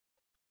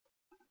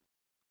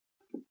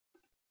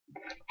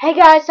Hey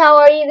guys, how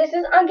are you? This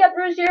is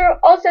UnkeptRose0,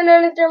 also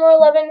known as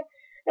Dermo11,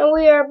 and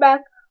we are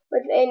back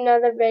with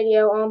another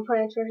video on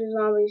Plants vs.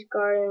 Zombies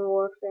Garden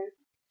Warfare.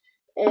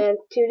 And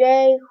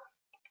today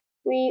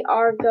we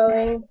are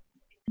going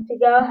to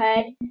go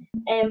ahead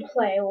and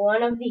play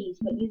one of these,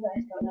 but you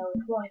guys don't know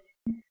which one.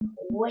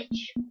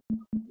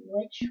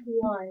 Which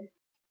one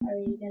are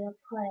we gonna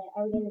play?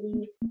 Are we gonna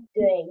be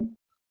doing?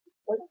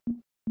 What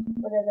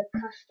are the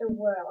custom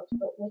worlds?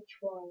 But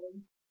which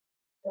one?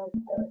 Da,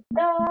 da,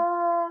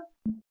 da.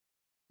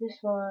 This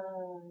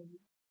one.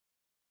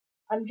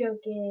 I'm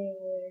joking,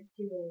 we're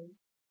doing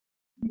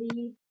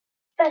the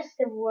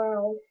festive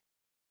world.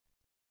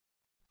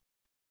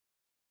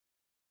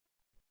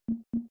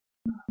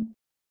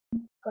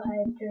 Go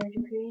ahead and turn to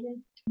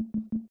creative.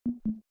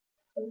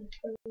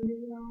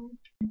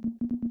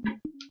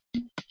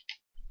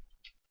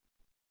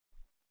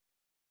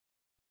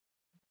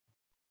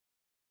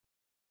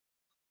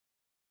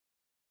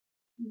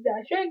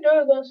 Dashing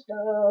through the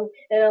snow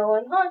in a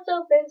one-horse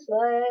open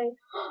sleigh,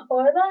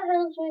 o'er the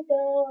hills we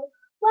go,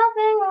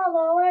 laughing all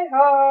the way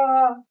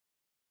home.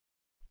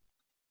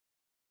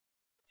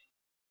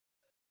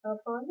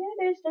 Upon the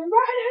distant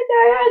bright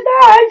days,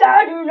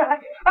 I do not.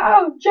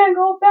 Oh,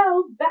 jingle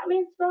bells,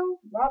 Batman song,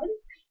 Robin.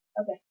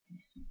 Okay.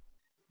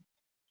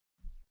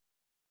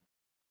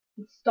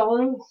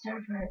 Installing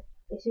server.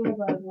 As soon as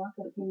I walk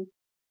up, we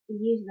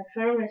use the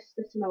furnace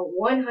system of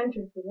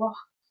 100 blocks.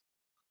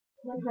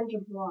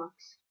 100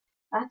 blocks.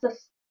 That's a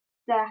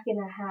stack and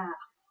a half.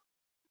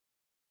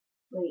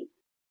 Wait,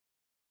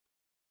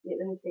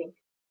 let me think.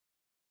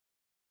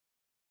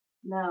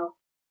 No.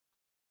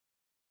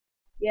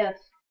 Yes.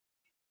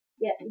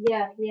 Yeah, it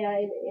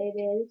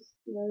is.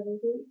 No, it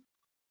isn't.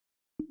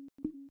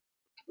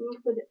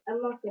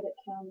 I'm not good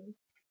at counting.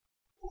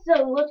 So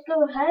let's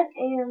go ahead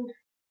and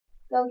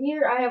go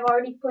here. I have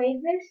already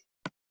played this,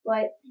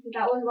 but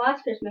that was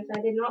last Christmas. I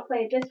did not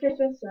play it this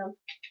Christmas, so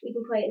we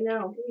can play it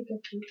now. Let me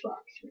get some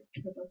blocks.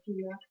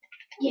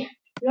 Yeah.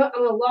 You know what?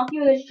 I'm gonna lock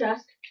you in this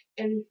chest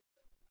and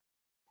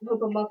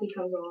hope a monkey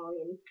comes along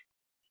and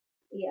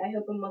yeah, I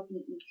hope a monkey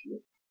eats you.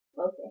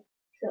 Okay,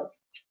 so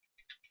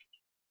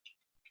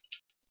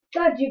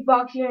got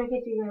jukebox here in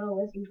case you're gonna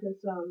listen to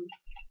some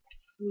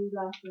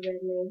Rudolph the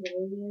Red-Nosed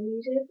Reindeer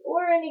music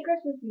or any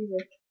Christmas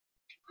music.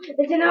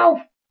 It's an elf!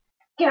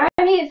 Can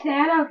I meet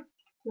Santa?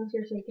 No,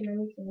 seriously, can I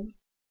meet Santa?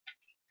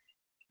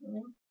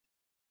 No?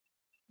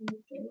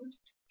 Santa?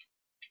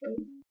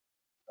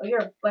 Oh, you're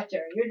a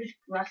butcher. You're just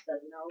dressed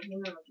as an elf.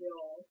 You're not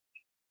real.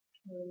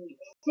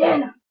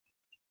 Santa!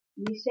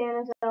 You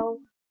Santa's elf?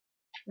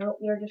 Nope,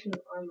 you're just in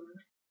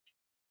armor.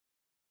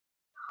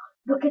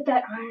 Look at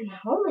that iron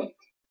helmet!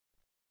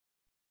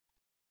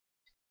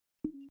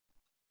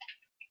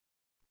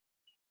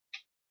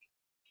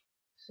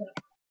 So,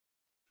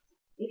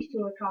 these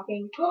two are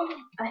talking.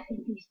 I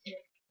think these two.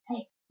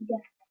 Hey,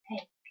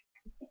 hey.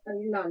 Oh,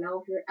 you're not an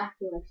elf, you're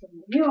acting like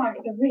someone. You are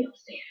the real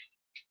Santa.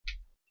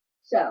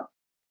 So,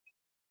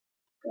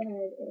 go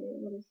ahead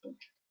and, what is this?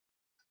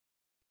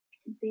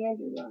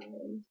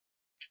 Dandelion.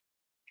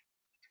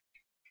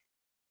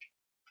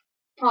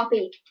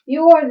 Poppy,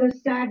 you are the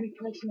sad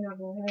replacement of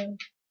her.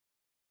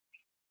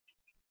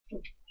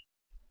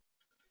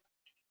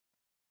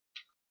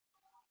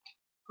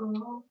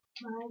 Oh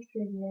my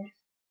goodness.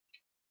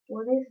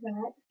 What is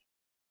that?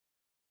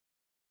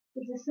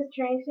 Is this the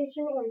train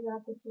station or is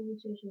that the train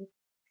station?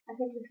 I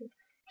think this is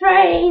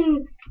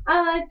train! I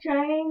like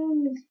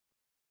trains!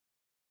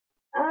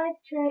 I like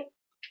train.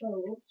 Oh,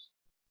 whoops.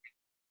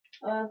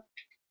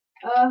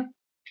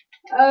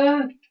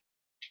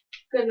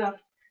 Good enough.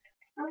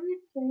 I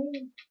like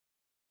trains.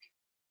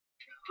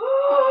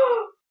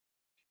 Oh!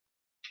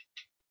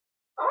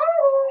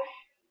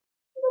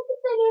 Look at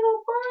the little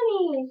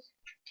bunnies!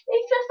 They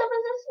dressed up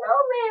as a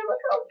snowman!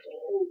 Look how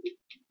cute!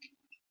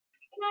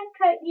 Can I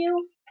cut you?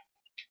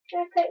 Can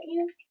I cut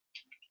you?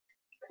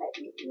 Cut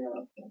you? No,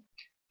 okay.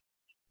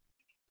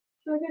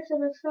 So I guess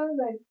it's a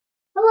snowman.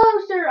 Hello,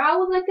 sir. I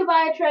would like to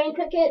buy a train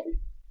ticket.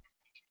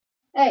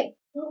 Hey.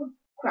 Oh,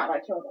 crap, I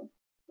killed him.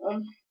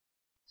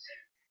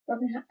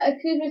 Okay,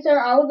 excuse me, sir.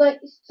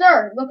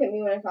 Sir, look at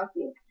me when I talk to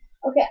you.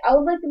 Okay, I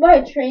would like to buy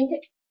a train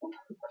ticket.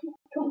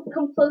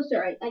 Come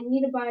closer. I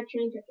need to buy a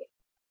train ticket.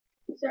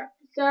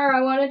 Sir,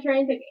 I want a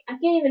train ticket. I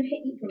can't even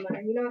hit you from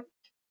there. You know what?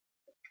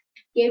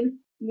 Give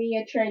me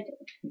a train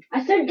ticket.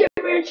 I said give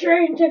me a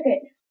train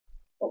ticket.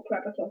 Oh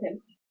crap, I killed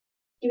him.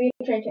 Give me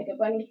a train ticket,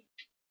 buddy.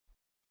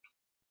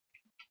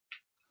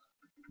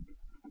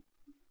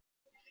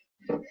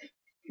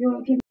 You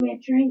won't give me a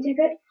train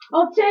ticket?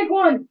 I'll take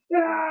one!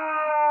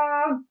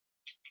 Ah!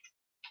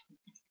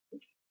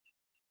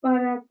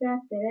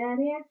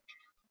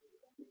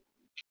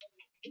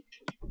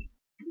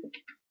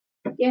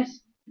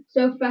 Yes,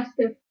 so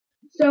festive.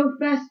 So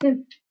festive.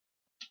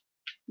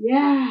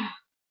 Yeah.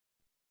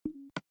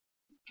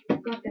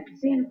 Got that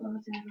Santa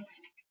Claus out of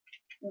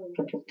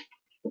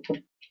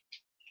it.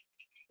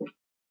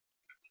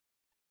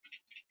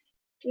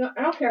 No,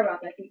 I don't care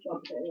about that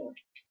jukebox anymore.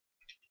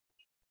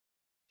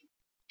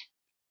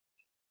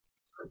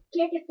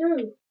 Can't get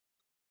through.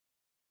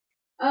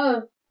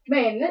 Oh,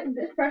 Man,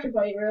 this pressure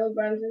plate really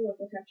blends in with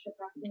the texture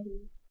pack.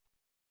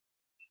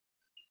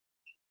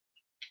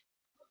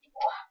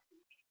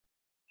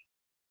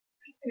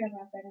 Care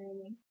about that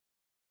anymore.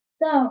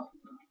 So,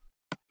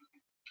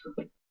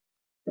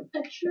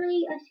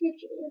 actually, I see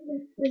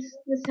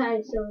this hat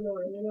is so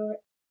annoying. You know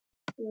what?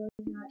 You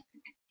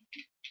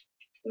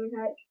know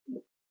what?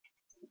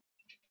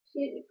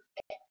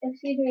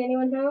 Excuse me,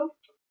 anyone home?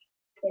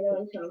 Okay, no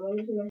one's home. I'm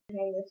just gonna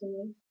hang this in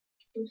there.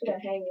 I'm just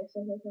gonna hang this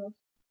in his house.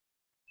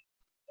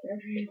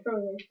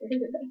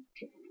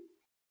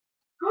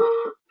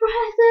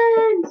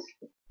 Presents!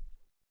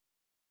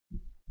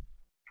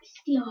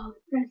 Steal all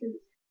the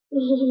presents.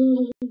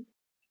 You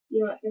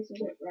know what? This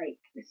isn't right.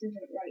 This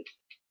isn't right.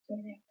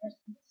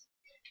 Presents.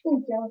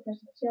 Ooh, yellow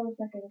presents. Yellow's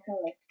my favorite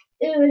color.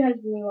 Ew, it has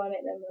blue on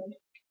it. Never mind.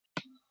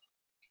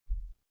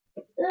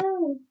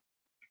 Oh,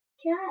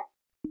 cat.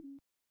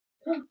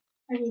 I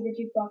need the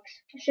jukebox.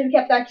 I should have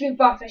kept that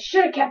jukebox. I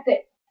should have kept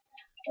it.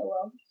 Oh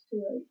well, it's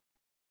too late.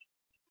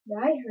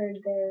 I heard a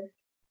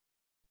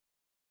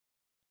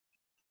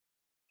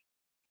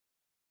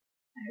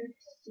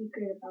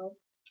secret about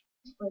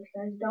this place,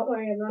 guys. Don't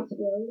worry, I'm not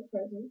stealing the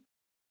present.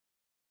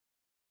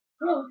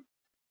 Oh,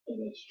 it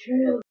is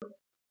true.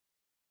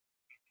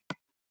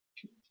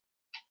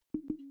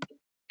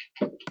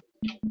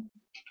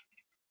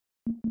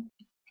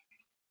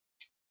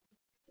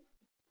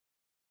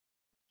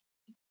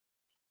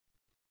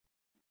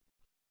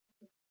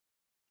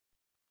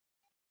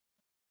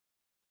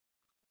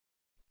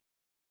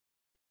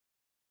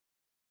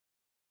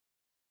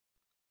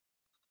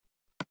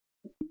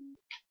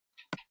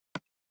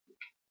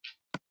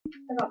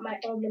 I got my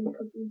almond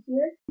cookies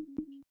here.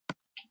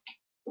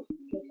 Wait.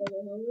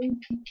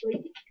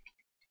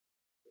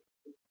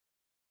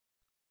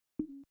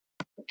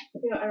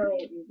 You know, I don't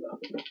need these well.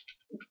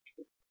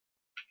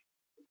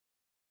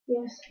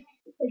 Yes,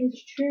 it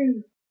is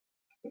true.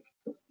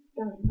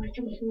 God, I might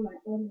jump through my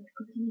almond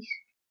cookies.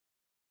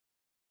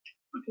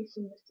 Okay,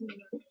 so let's do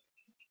it.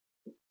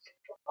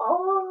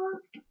 Oh,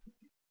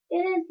 it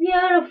is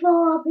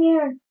beautiful up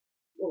here.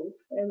 Ooh,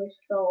 I almost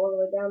fell all the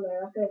way down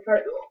there. That could have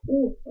hurt.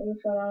 Ooh, I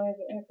almost fell down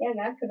there again.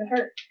 That could have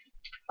hurt.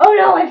 Oh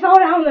no, I fell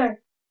down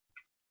there.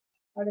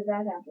 How did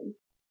that happen?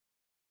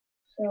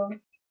 So,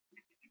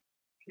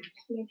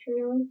 just make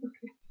sure no one.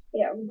 Okay.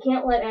 Yeah, we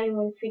can't let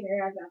anyone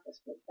figure out about this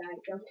book, guys.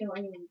 Don't tell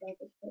anyone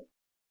about this book.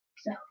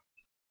 So,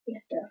 we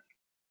have to.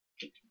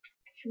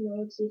 Sure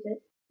no one sees it.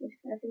 Just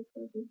have this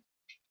person.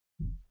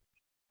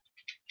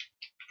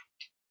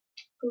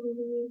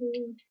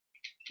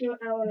 You know,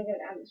 I don't want to go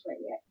down this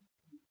way yet.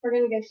 We're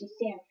gonna go see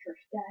Santa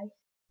first, guys.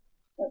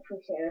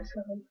 Hopefully Santa's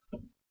home.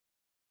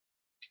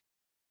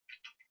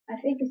 I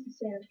think this is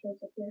Santa's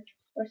place up here.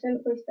 Or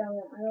Santa's place down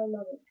there. I don't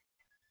know it.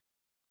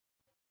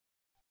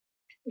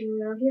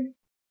 Anyone out here?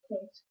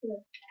 Okay, it's good.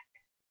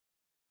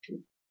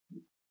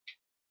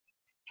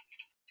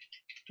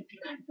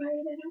 God,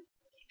 fire that up.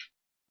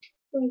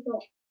 Where you go?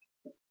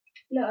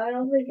 No, I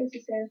don't think this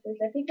is Santa's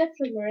place. I think that's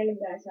some random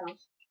guy's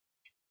house.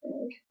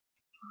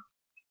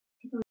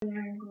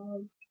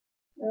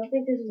 I don't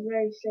think this is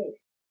very safe.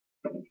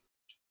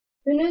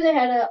 Who knew they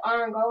had an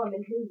iron golem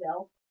in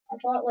Whoville? I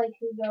thought like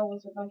Whoville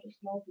was a bunch of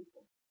small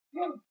people.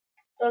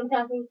 Don't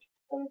attack me.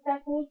 Don't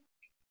attack me.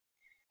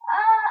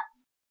 Ah!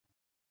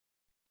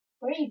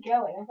 Where are you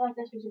going? I thought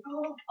this was a.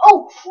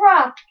 Oh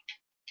crap!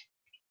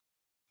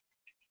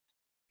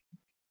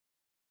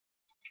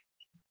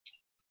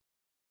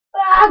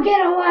 Ah!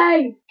 Get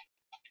away!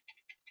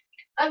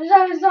 I'm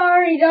so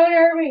sorry. Don't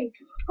hurt me.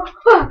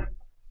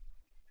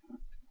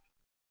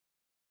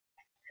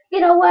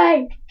 Get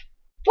away!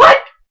 What?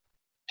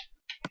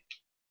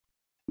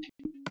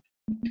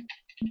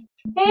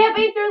 He hit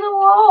me through the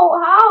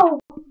wall. How?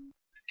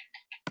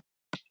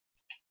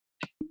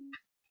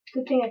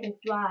 Good thing I can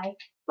fly.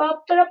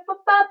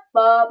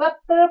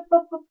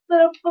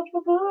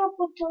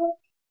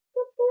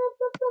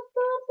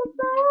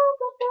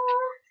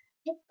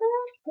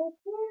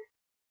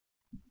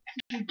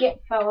 You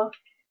get, fella.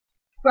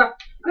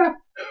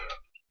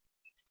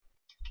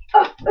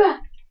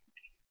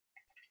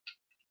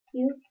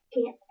 You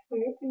can't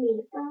hurt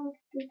me. Oh,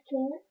 you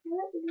can't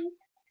hurt me.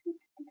 You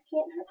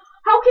can't hurt.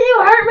 How can you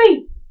hurt me?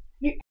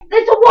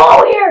 There's a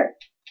wall here.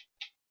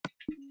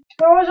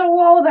 There was a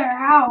wall there.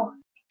 How?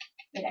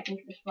 Wait, I can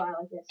just fly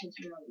like this. It's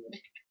really weird.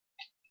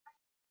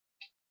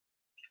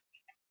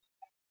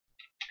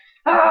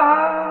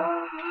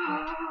 Ah!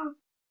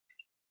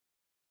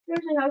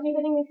 Seriously, how's he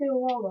hitting me through the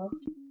wall though?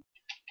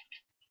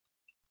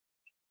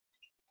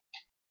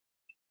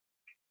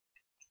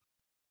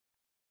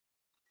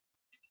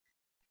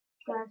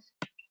 Guys,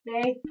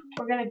 today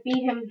we're gonna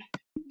beat him.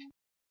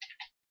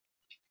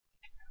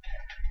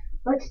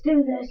 Let's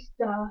do this.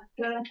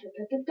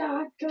 Where'd you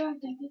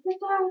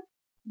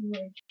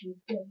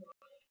go?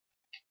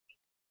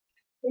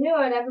 You knew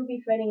I'd never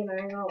be fighting an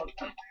iron golem.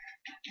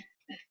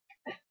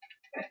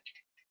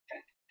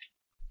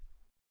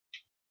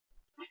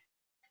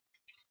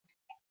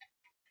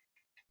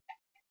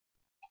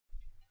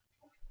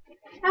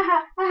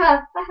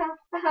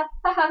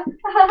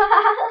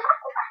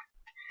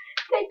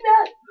 Take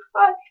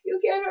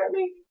hurt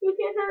me. You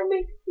can't hurt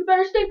me. You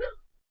better stay.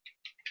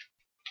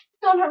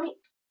 Don't hurt me.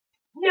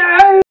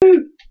 No!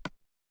 Wait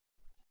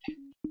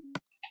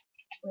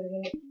a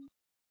minute.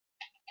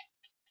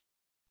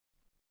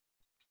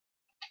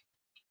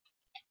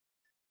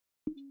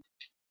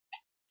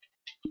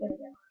 There we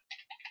go.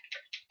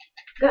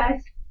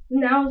 Guys,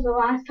 now's the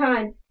last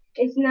time.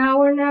 It's now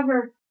or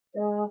never.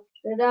 Da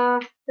da da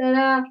da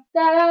da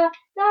da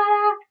da da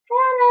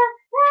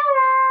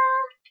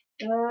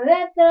da da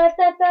da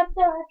da da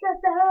da da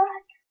da.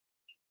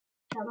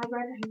 Tell my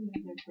brother he's my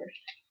friend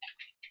first.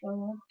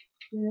 I'm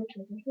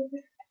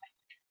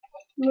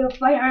gonna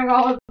fight Iron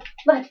Golem.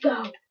 Let's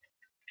go.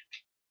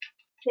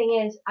 Thing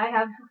is, I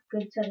have a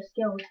good set of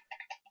skills.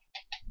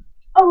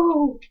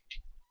 Oh!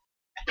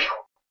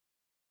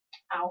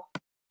 Ow.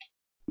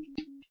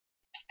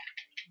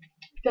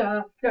 Wait,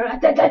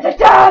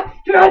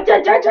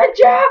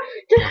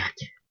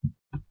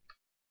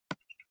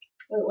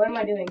 what am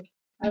I doing?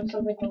 I have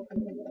something open.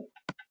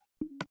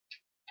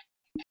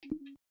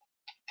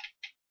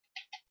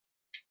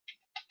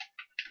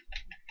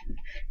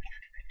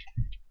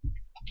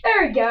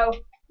 There we go.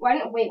 Why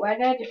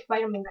did I just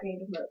fight him in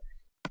creative mode?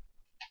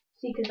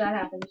 See, because that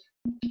happens.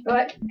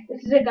 But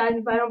this is it, guys.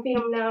 If I don't beat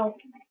him now,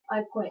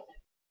 I quit.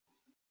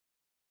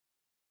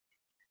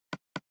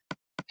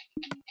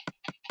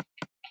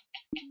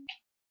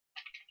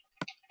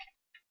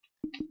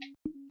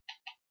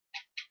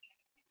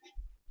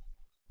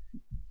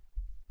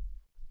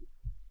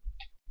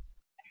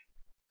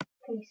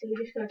 Okay, so we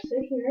just gotta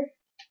sit here.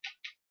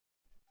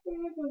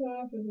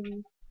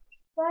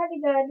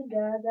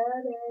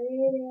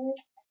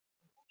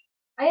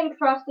 I am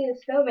Frosty the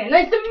Snowman.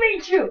 Nice to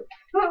meet you!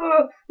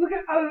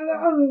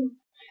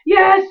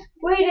 Yes!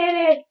 We did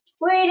it!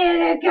 We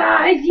did it,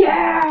 guys!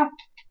 Yeah!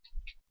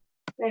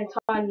 Man, it's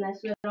hot in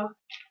this little.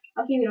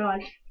 I'll keep it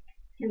on.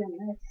 10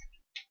 minutes.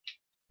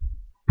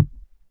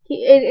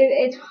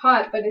 It's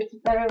hot, but it's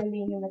better than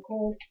being in the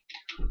cold.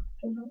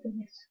 Oh my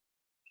goodness.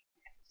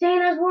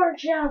 Santa's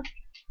workshop!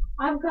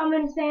 I'm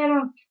coming,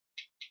 Santa!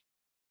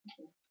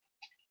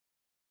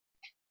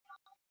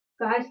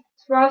 Guys,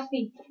 it's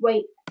Frosty.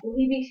 Wait, will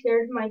he be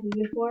scared of my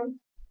uniform?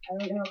 I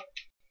don't know.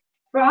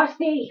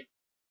 Frosty!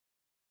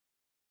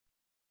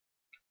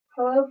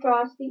 Hello,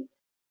 Frosty.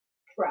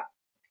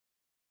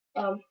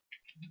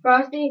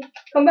 Frosty,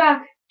 come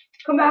back!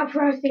 Come back,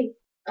 Frosty!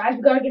 Guys,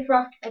 we gotta get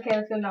Frosty. Okay,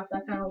 that's good enough.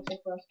 That kind of looks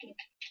like Frosty.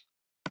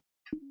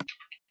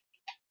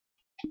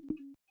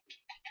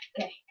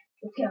 Okay,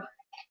 let's go.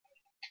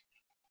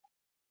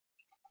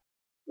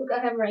 Look, I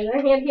have a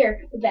regular hand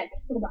here. Look at that.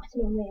 Look at that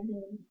snowman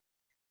hand.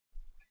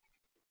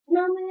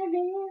 Snowman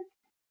hand.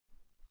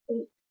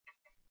 Wait.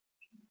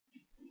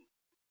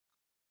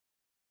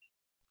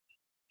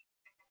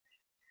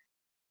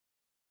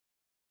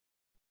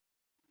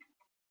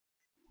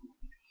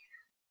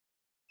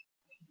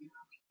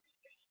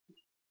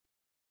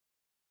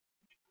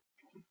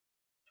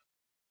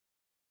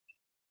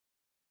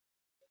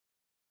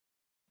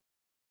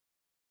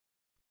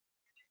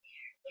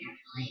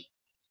 Carefully.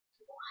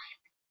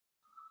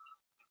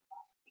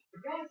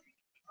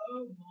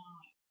 Oh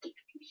my.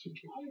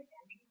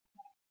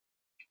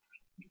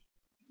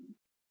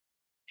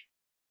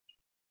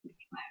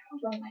 Why are all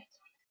the lights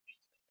on?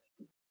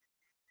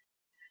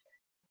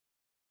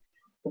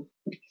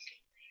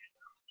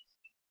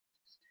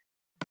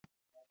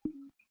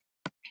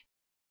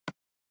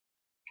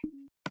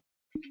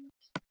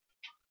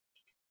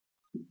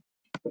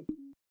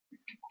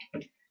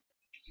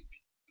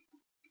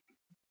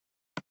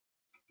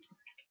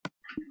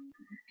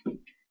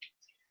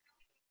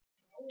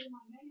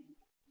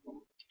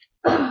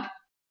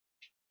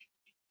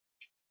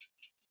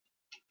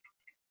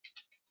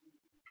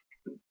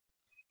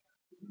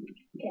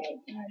 Okay,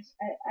 guys,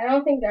 I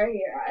don't think they're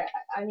here.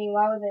 I mean,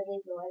 why would they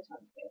leave the lights on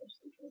if they were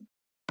sleeping?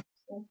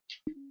 So,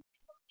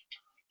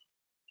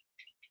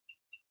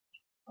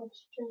 let's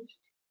just,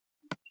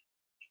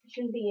 I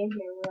shouldn't be in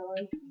here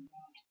really.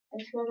 I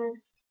just wanna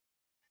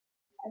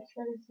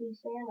see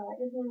Santa. I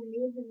just wanna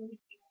use him.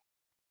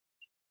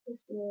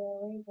 Just be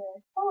right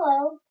there.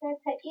 Hello, can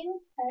I pet you?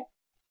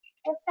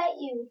 I'll pet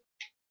you.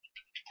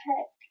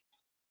 Pet.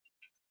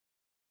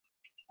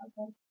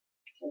 Okay.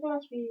 This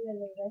must be the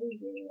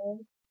reindeer,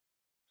 right?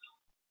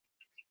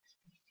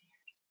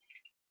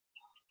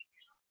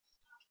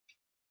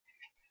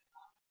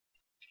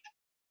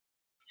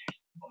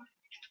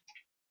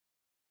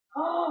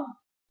 Oh,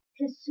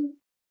 his suit.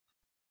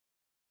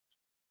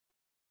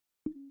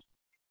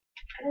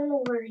 I don't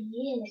know where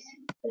he is,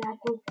 but I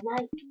think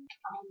tonight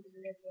I'll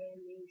deliver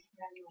these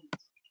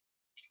presents.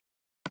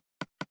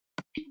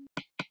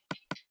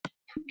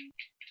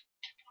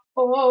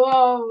 Oh, whoa,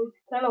 whoa.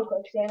 Kind of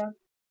quick, Santa.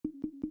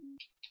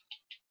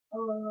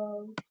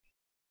 Oh,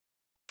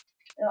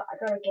 I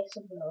gotta get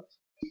some of those.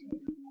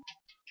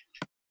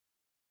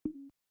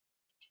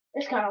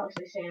 This kind of looks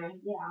like Santa.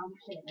 Yeah, I'm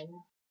Santa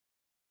now.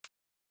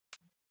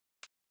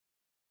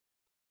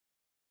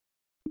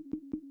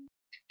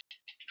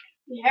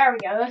 Here we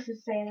go. This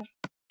is Santa.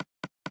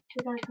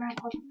 We're gonna grab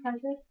all the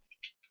presents.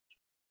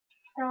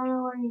 I don't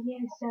know where he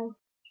is, so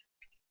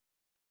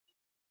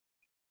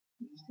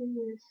Let's do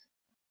this.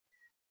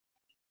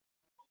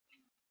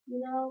 You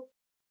know,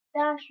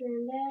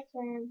 Dashing,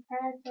 dancing,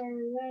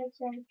 prancing,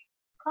 racing,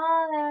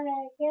 calling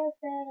and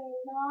kissing,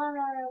 and all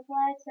our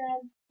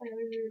places. Wait,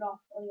 we read it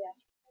off. Oh yeah.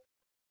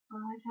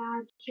 I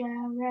got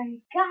Jerry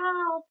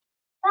Gold,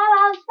 the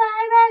most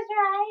famous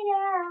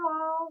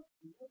radio.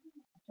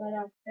 Shut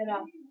up.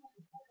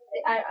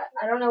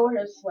 I don't know where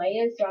his sleigh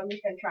is, so I'm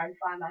just gonna try and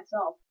find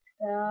myself.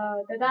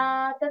 Da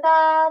da da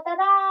da da da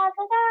da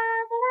da da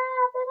da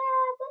da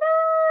da da.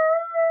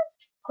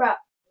 Crap.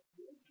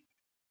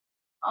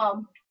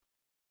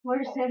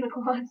 Where's Santa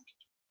Claus?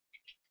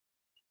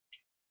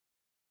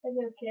 Maybe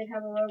a kid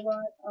have a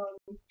robot.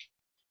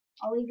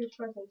 I'll leave his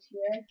presents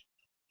here.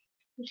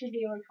 We should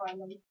be able to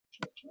find them.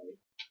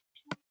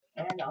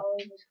 And I'll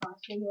leave his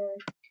costume here.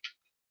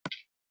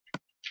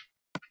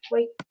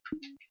 Wait,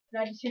 did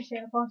I just hear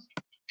Santa Claus?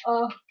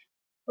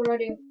 What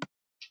do?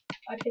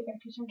 I think I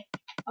just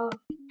heard.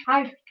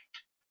 Hi.